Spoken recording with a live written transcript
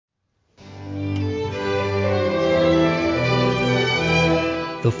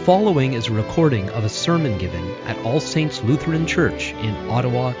following is a recording of a sermon given at All Saints Lutheran Church in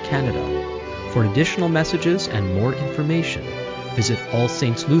Ottawa, Canada. For additional messages and more information, visit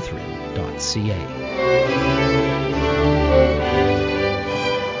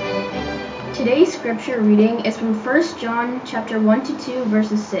allsaintslutheran.ca. Today's scripture reading is from 1 John chapter 1-2,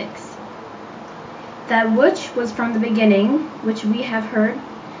 verses 6. That which was from the beginning, which we have heard,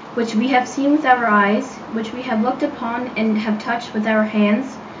 which we have seen with our eyes, which we have looked upon and have touched with our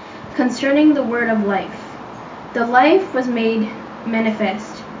hands, concerning the word of life. The life was made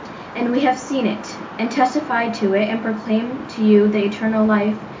manifest, and we have seen it, and testified to it, and proclaimed to you the eternal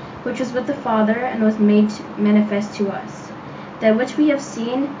life, which was with the Father, and was made manifest to us. That which we have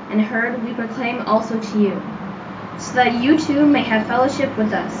seen and heard we proclaim also to you, so that you too may have fellowship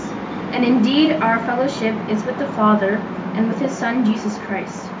with us. And indeed our fellowship is with the Father, and with his Son Jesus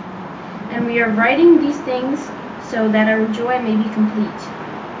Christ. And we are writing these things so that our joy may be complete.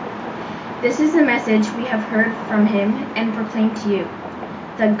 This is the message we have heard from him and proclaimed to you,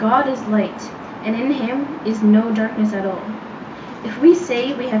 that God is light, and in him is no darkness at all. If we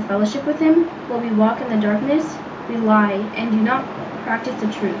say we have fellowship with him, while we walk in the darkness, we lie and do not practice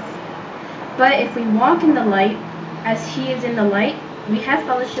the truth. But if we walk in the light, as he is in the light, we have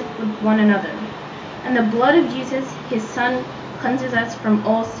fellowship with one another. And the blood of Jesus, his Son, cleanses us from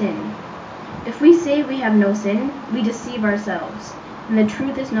all sin. If we say we have no sin, we deceive ourselves, and the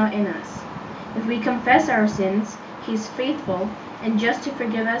truth is not in us. If we confess our sins, he is faithful and just to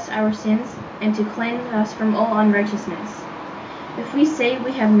forgive us our sins and to cleanse us from all unrighteousness. If we say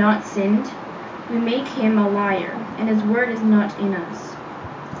we have not sinned, we make him a liar, and his word is not in us.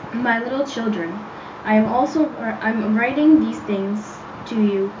 My little children, I'm writing these things to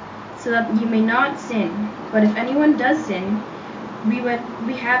you so that you may not sin. But if anyone does sin, we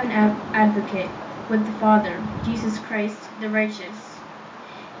have an advocate with the Father, Jesus Christ the righteous.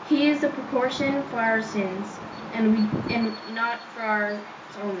 He is the proportion for our sins, and not for ours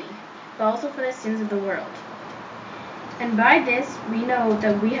only, but also for the sins of the world. And by this we know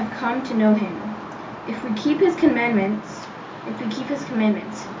that we have come to know him, if we keep his commandments.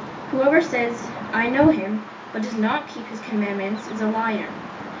 Whoever says, I know him, but does not keep his commandments is a liar,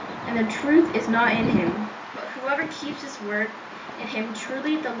 and the truth is not in him. But whoever keeps his word, in him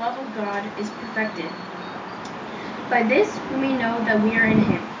truly the love of God is perfected. By this we may know that we are in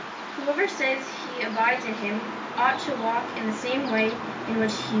him. Whoever says he abides in him ought to walk in the same way in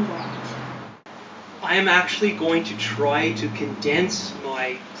which he walked. I am actually going to try to condense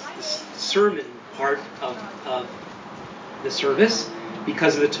my sermon part of the service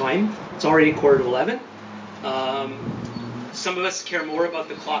because of the time. It's already 11:15. Some of us care more about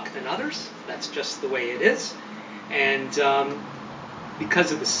the clock than others. That's just the way it is. And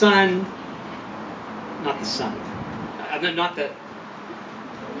because of the sun,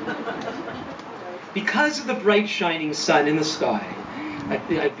 because of the bright shining sun in the sky,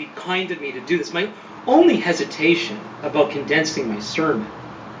 it'd be kind of me to do this. My only hesitation about condensing my sermon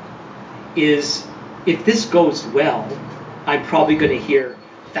is if this goes well, I'm probably going to hear,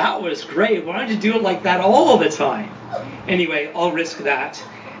 that was great, why don't you do it like that all the time? Anyway, I'll risk that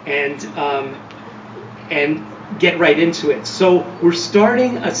and get right into it. So we're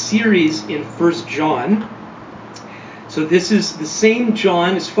starting a series in 1 John. So this is the same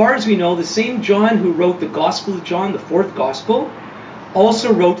John, as far as we know, the same John who wrote the Gospel of John, the fourth Gospel,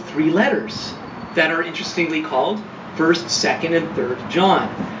 also wrote 3 letters that are interestingly called 1st, 2nd, and 3rd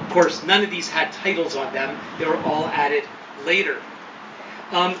John. Of course, none of these had titles on them. They were all added later.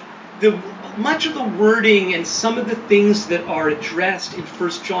 Much of the wording and some of the things that are addressed in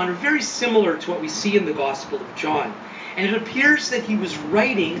 1 John are very similar to what we see in the Gospel of John. And it appears that he was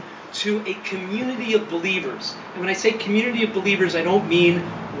writing to a community of believers. And when I say community of believers, I don't mean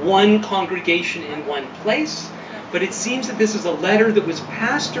one congregation in one place, but it seems that this is a letter that was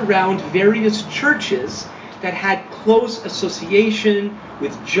passed around various churches that had close association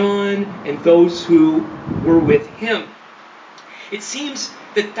with John and those who were with him. It seems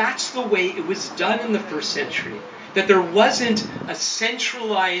that that's the way it was done in the first century, that there wasn't a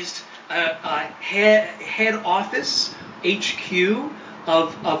centralized head office, HQ,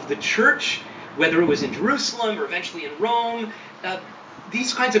 of the church, whether it was in Jerusalem or eventually in Rome.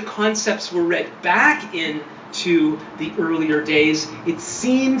 These kinds of concepts were read back into the earlier days. It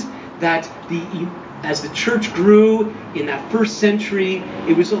seemed that as the church grew in that first century,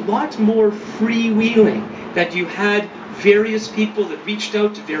 it was a lot more freewheeling, that you had various people that reached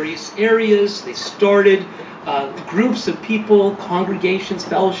out to various areas. They started groups of people, congregations,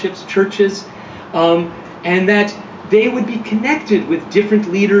 fellowships, churches, and that they would be connected with different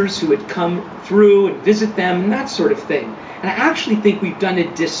leaders who had come through and visit them and that sort of thing. And I actually think we've done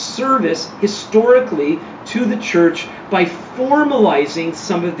a disservice historically to the church by formalizing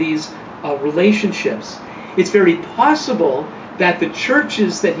some of these relationships. It's very possible that the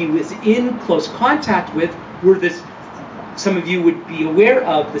churches that he was in close contact with were this, some of you would be aware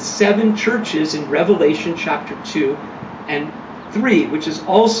of, the 7 churches in Revelation chapter 2 and 3, which is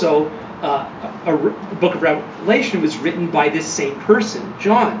also a book of Revelation was written by this same person,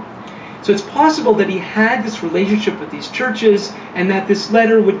 John. So it's possible that he had this relationship with these churches and that this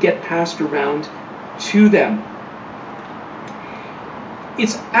letter would get passed around to them.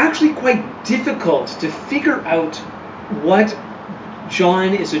 It's actually quite difficult to figure out what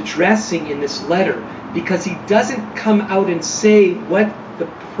John is addressing in this letter because he doesn't come out and say what the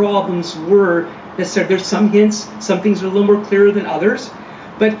problems were necessarily. There's some hints, some things are a little more clear than others,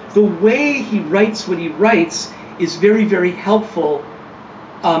 but the way he writes what he writes is very, very helpful.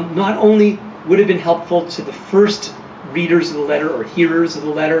 Not only would have been helpful to the first readers of the letter or hearers of the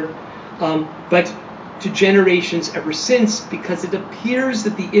letter, but to generations ever since, because it appears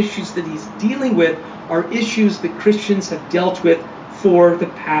that the issues that he's dealing with are issues that Christians have dealt with for the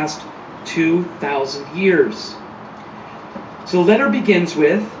past 2,000 years. So the letter begins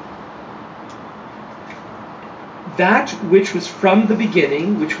with, that which was from the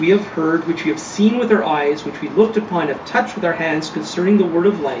beginning, which we have heard, which we have seen with our eyes, which we looked upon, have touched with our hands concerning the word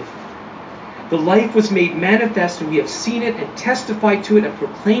of life. The life was made manifest, and we have seen it and testified to it and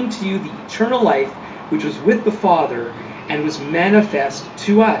proclaimed to you the eternal life, which was with the Father and was manifest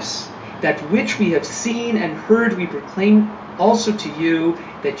to us. That which we have seen and heard we proclaim also to you,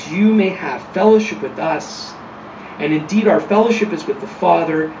 that you may have fellowship with us. And indeed our fellowship is with the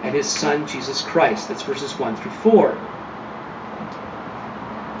Father and his Son, Jesus Christ. That's verses 1 through 4.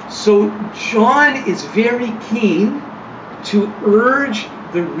 So John is very keen to urge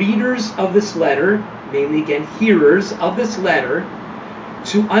the readers of this letter, mainly again hearers of this letter,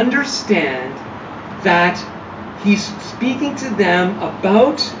 to understand that he's speaking to them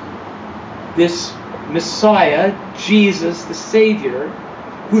about this Messiah, Jesus, the Savior,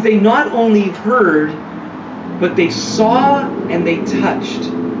 who they not only heard, but they saw and they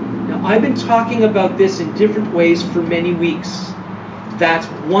touched. Now, I've been talking about this in different ways for many weeks, that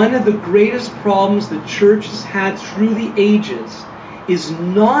one of the greatest problems the church has had through the ages is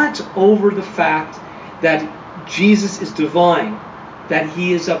not over the fact that Jesus is divine, that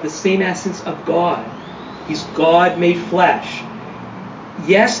he is of the same essence of God. He's God made flesh.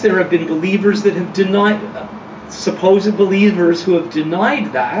 Yes, there have been believers that have denied, supposed believers who have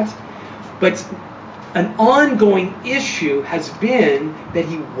denied that, but an ongoing issue has been that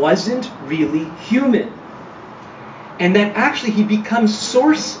he wasn't really human. And that actually he becomes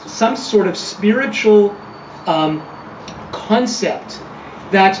some sort of spiritual concept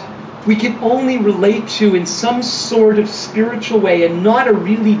that we can only relate to in some sort of spiritual way and not a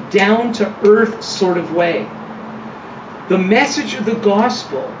really down-to-earth sort of way. The message of the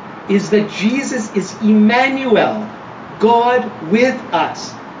gospel is that Jesus is Emmanuel, God with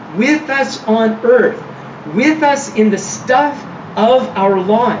us on earth, with us in the stuff of our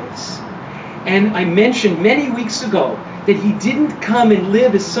lives. And I mentioned many weeks ago that he didn't come and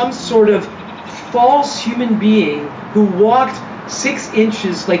live as some sort of false human being who walked 6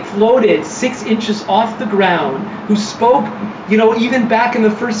 inches, like floated 6 inches off the ground, who spoke, even back in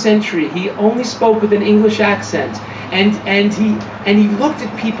the first century, he only spoke with an English accent. And he looked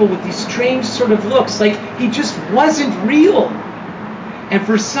at people with these strange sort of looks, like he just wasn't real. And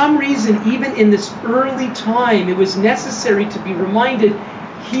for some reason, even in this early time, it was necessary to be reminded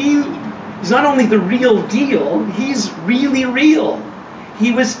he's not only the real deal, he's really real.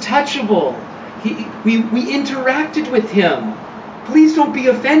 He was touchable. We interacted with him. Please don't be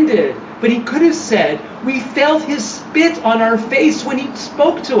offended. But he could have said, we felt his spit on our face when he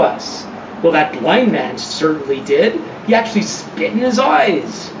spoke to us. Well, that blind man certainly did. He actually spit in his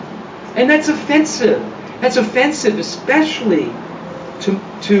eyes. And that's offensive. That's offensive, especially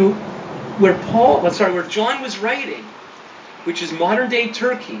to where John was writing, which is modern-day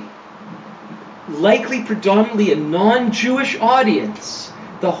Turkey, likely predominantly a non-Jewish audience.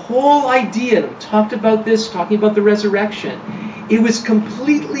 The whole idea, and we talked about this, talking about the resurrection, it was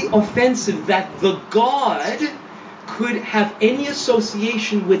completely offensive that the God could have any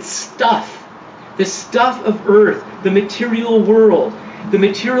association with stuff, the stuff of earth, the material world. The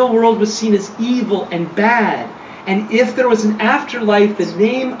material world was seen as evil and bad. And if there was an afterlife, the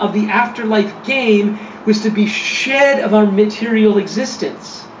name of the afterlife game was to be shed of our material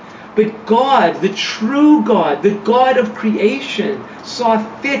existence. But God, the true God, the God of creation, saw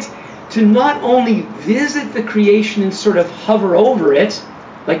fit to not only visit the creation and sort of hover over it,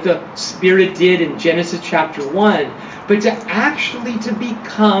 like the Spirit did in Genesis chapter 1, but to actually to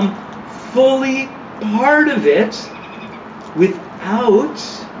become fully part of it without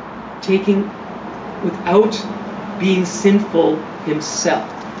being sinful himself.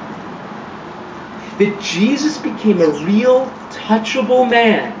 That Jesus became a real, touchable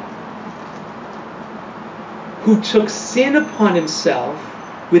man who took sin upon himself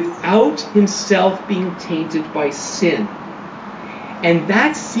without himself being tainted by sin. And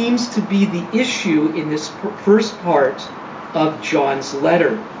that seems to be the issue in this first part of John's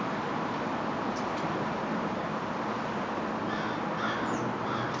letter.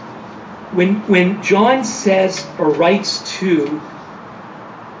 When John says or writes to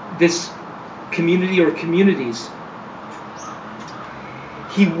this community or communities,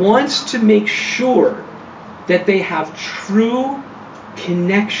 he wants to make sure that they have true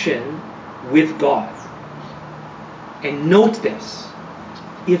connection with God. And note this,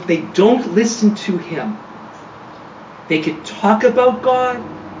 if they don't listen to him, they could talk about God,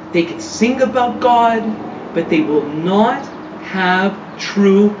 they could sing about God, but they will not have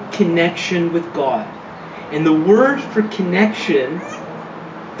true connection with God. And the word for connection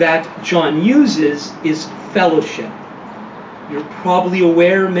that John uses is fellowship. You're probably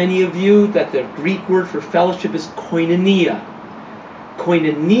aware, many of you, that the Greek word for fellowship is koinonia.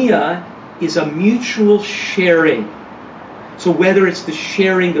 Koinonia is a mutual sharing. So whether it's the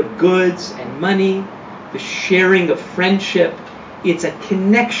sharing of goods and money, the sharing of friendship, it's a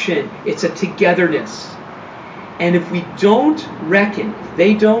connection, it's a togetherness. And if we don't reckon, if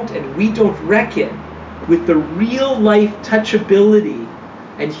they don't and we don't reckon with the real life touchability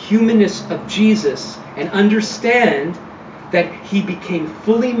and humanness of Jesus and understand that he became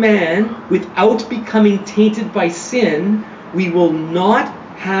fully man without becoming tainted by sin, we will not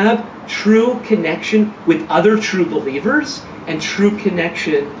have true connection with other true believers and true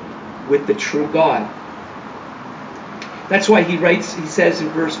connection with the true God. That's why he says in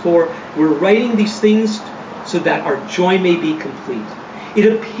verse 4, we're writing these things so that our joy may be complete.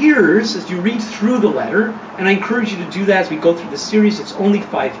 It appears, as you read through the letter, and I encourage you to do that as we go through the series, it's only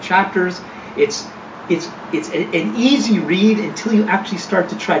 5 chapters, it's an easy read until you actually start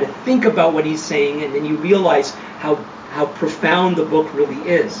to try to think about what he's saying, and then you realize how profound the book really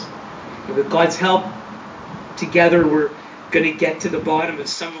is. And with God's help, together we're going to get to the bottom of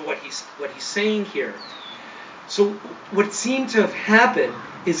some of what he's saying here. So what seemed to have happened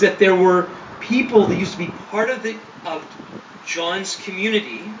is that there were people that used to be part of John's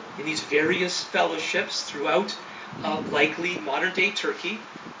community in these various fellowships throughout likely modern-day Turkey.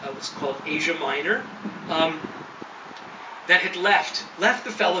 It was called Asia Minor, that had left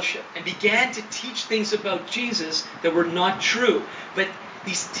the fellowship and began to teach things about Jesus that were not true. But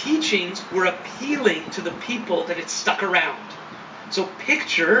these teachings were appealing to the people that had stuck around. So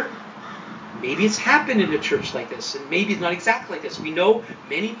picture, maybe it's happened in a church like this, and maybe it's not exactly like this. We know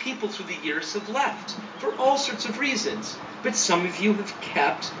many people through the years have left for all sorts of reasons. But some of you have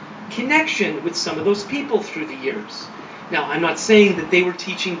kept connection with some of those people through the years. Now, I'm not saying that they were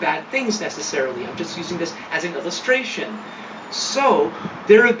teaching bad things necessarily. I'm just using this as an illustration. So,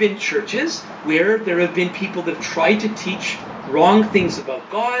 there have been churches where there have been people that have tried to teach wrong things about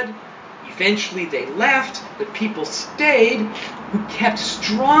God. Eventually they left, but people stayed who kept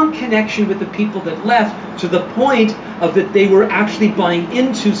strong connection with the people that left to the point of that they were actually buying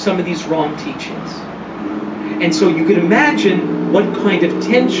into some of these wrong teachings. And so you can imagine what kind of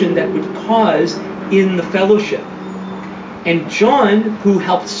tension that would cause in the fellowship. And John, who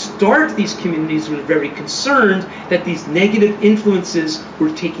helped start these communities, was very concerned that these negative influences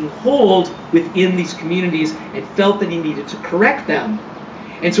were taking hold within these communities and felt that he needed to correct them.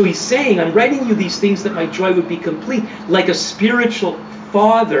 And so he's saying, I'm writing you these things that my joy would be complete. Like a spiritual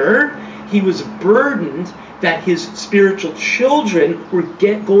father, he was burdened that his spiritual children were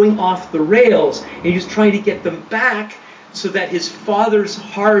going off the rails. And he was trying to get them back so that his father's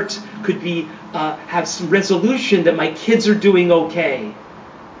heart could be have some resolution that my kids are doing okay.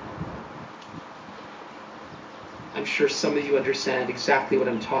 I'm sure some of you understand exactly what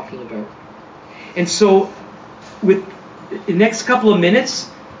I'm talking about. And so with the next couple of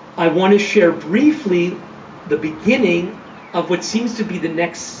minutes, I want to share briefly the beginning of what seems to be the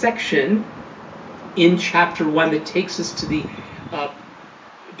next section in chapter 1 that takes us to the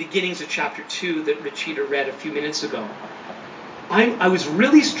beginnings of chapter 2 that Rachita read a few minutes ago. I was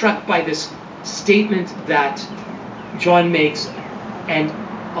really struck by this statement that John makes, and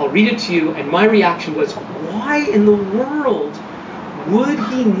I'll read it to you, and my reaction was, why in the world would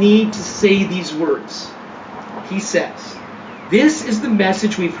he need to say these words? He says, this is the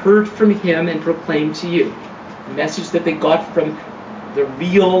message we've heard from him and proclaimed to you. The message that they got from the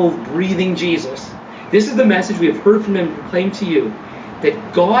real breathing Jesus. This is the message we have heard from him and proclaimed to you,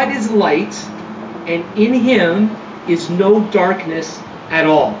 that God is light, and in him is no darkness at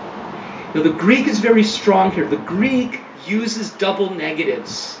all. Now the Greek is very strong here. The Greek uses double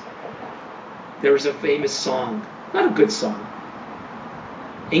negatives. There was a famous song, not a good song,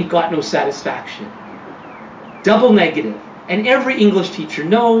 Ain't Got No Satisfaction. Double negative. And every English teacher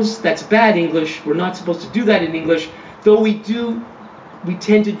knows that's bad English. We're not supposed to do that in English, though we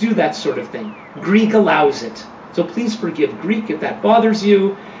tend to do that sort of thing. Greek allows it. So please forgive Greek if that bothers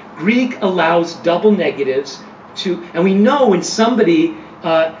you. Greek allows double negatives to, and we know when somebody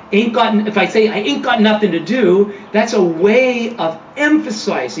if I say I ain't got nothing to do, that's a way of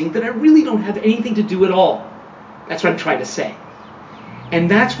emphasizing that I really don't have anything to do at all. That's what I'm trying to say. And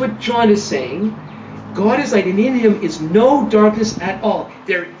that's what John is saying. God is light, and in him is no darkness at all.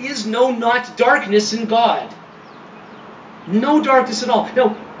 There is no not darkness in God. No darkness at all.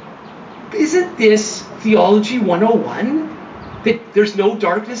 Now, isn't this Theology 101? That there's no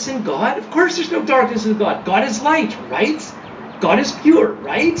darkness in God? Of course there's no darkness in God. God is light, right? God is pure,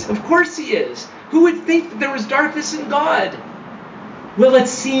 right? Of course he is. Who would think that there was darkness in God? Well, it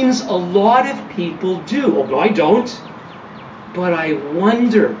seems a lot of people do. Oh, no, I don't. But I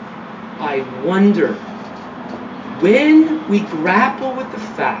wonder, when we grapple with the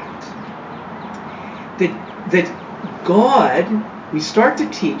fact that God, we start to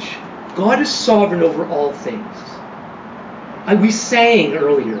teach, God is sovereign over all things. We sang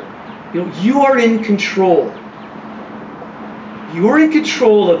earlier, you are in control. You're in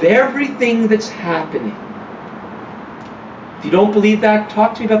control of everything that's happening. If you don't believe that,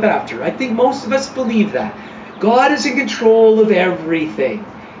 talk to me about that after. I think most of us believe that. God is in control of everything.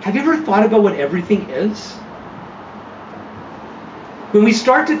 Have you ever thought about what everything is? When we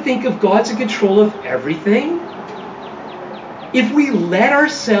start to think of God's in control of everything, if we let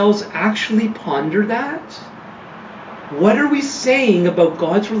ourselves actually ponder that, what are we saying about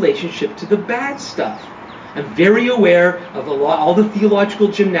God's relationship to the bad stuff? I'm very aware of all the theological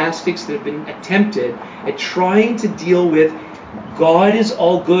gymnastics that have been attempted at trying to deal with God is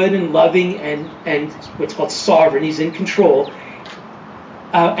all good and loving and what's called sovereign, he's in control,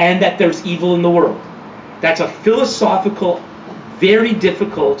 and that there's evil in the world. That's a philosophical, very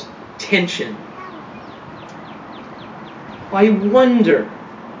difficult tension. I wonder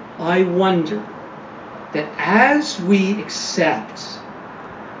that as we accept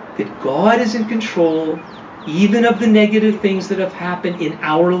that God is in control even of the negative things that have happened in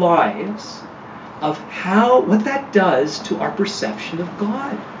our lives, of what that does to our perception of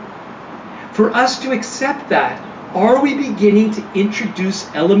God. For us to accept that, are we beginning to introduce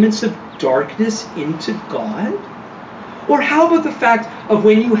elements of darkness into God? Or how about the fact of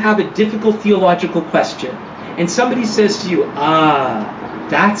when you have a difficult theological question and somebody says to you,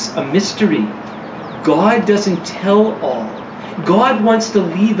 that's a mystery. God doesn't tell all. God wants to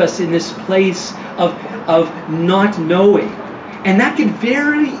leave us in this place of not knowing. And that could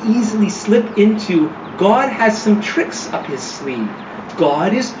very easily slip into God has some tricks up his sleeve.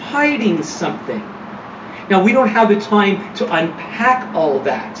 God is hiding something. Now, we don't have the time to unpack all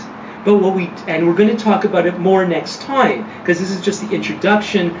that. But we're going to talk about it more next time, because this is just the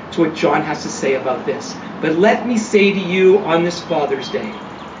introduction to what John has to say about this. But let me say to you on this Father's Day,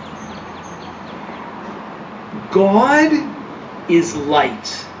 God is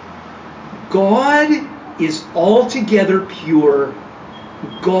light. God is altogether pure.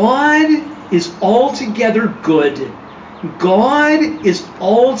 God is altogether good. God is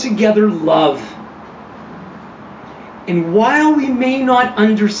altogether love. And while we may not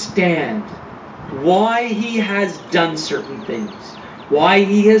understand why he has done certain things, why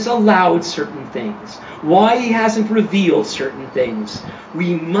he has allowed certain things, why he hasn't revealed certain things,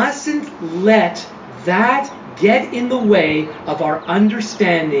 we mustn't let that get in the way of our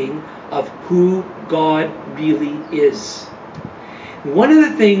understanding of who God really is. One of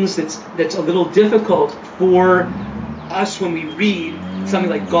the things that's a little difficult for us when we read something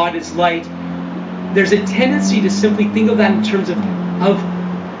like God is light, there's a tendency to simply think of that in terms of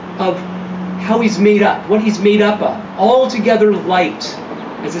how he's made up, what he's made up of. Altogether light,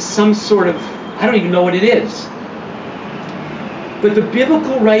 as if some sort of, I don't even know what it is. But the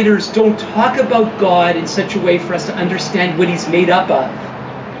biblical writers don't talk about God in such a way for us to understand what he's made up of.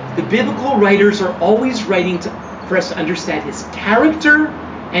 The biblical writers are always writing for us to understand his character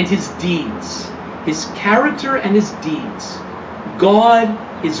and his deeds. His character and his deeds.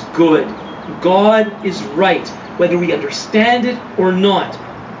 God is good. God is right, whether we understand it or not.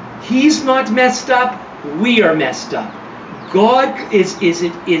 He's not messed up. We are messed up. God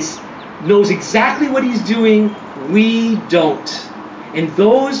knows exactly what he's doing. We don't. And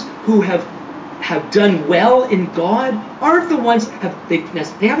those who have done well in God aren't the ones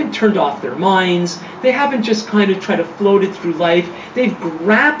they haven't turned off their minds. They haven't just kind of tried to float it through life. They've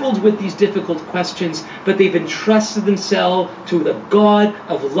grappled with these difficult questions, but they've entrusted themselves to the God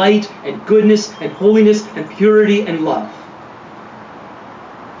of light and goodness and holiness and purity and love.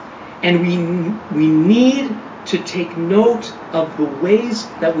 And we need to take note of the ways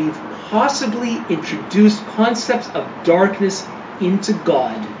that we've possibly introduced concepts of darkness into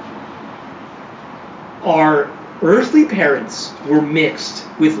God. Our earthly parents were mixed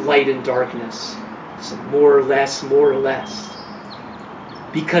with light and darkness, so more or less,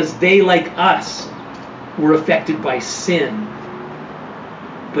 because they, like us, were affected by sin.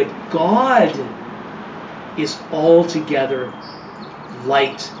 But God is altogether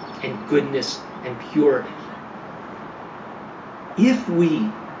light and goodness and pure. If we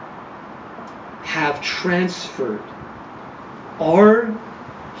have transferred our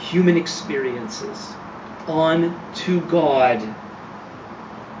human experiences on to God,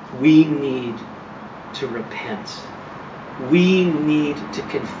 we need to repent. We need to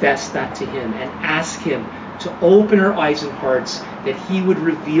confess that to Him and ask Him to open our eyes and hearts, that He would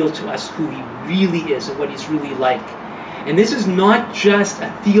reveal to us who He really is and what He's really like. And this is not just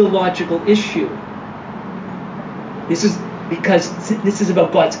a theological issue. This is because this is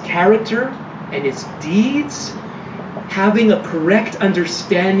about God's character and His deeds. Having a correct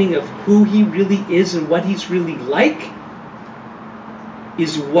understanding of who He really is and what He's really like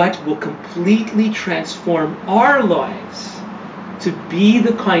is what will completely transform our lives to be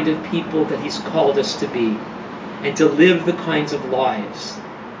the kind of people that He's called us to be, and to live the kinds of lives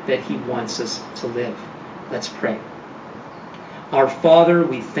that He wants us to live. Let's pray. Our Father,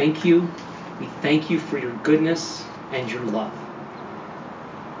 we thank You. We thank You for Your goodness and Your love.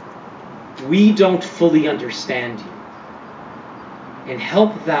 We don't fully understand You. And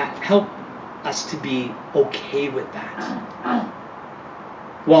help us to be okay with that.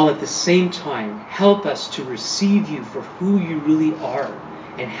 While at the same time, help us to receive You for who You really are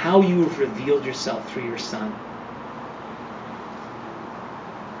and how You have revealed Yourself through Your Son.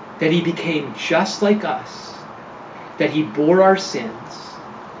 That He became just like us, that He bore our sins,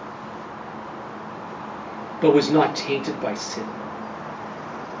 but was not tainted by sin.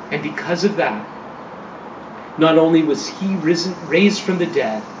 And because of that, not only was He raised from the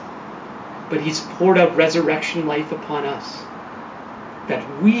dead, but He's poured out resurrection life upon us, that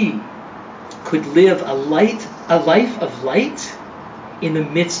we could live a life of light in the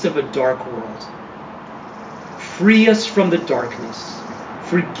midst of a dark world. Free us from the darkness.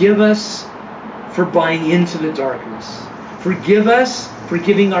 Forgive us for buying into the darkness. Forgive us for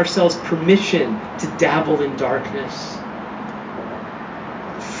giving ourselves permission to dabble in darkness.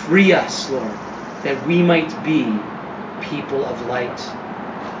 Free us, Lord, that we might be people of light,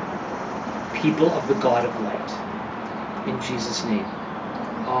 people of the God of light. In Jesus' name,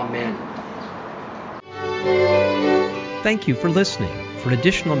 amen. Thank you for listening. For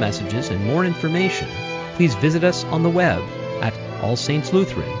additional messages and more information, please visit us on the web at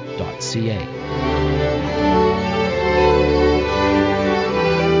allsaintslutheran.ca.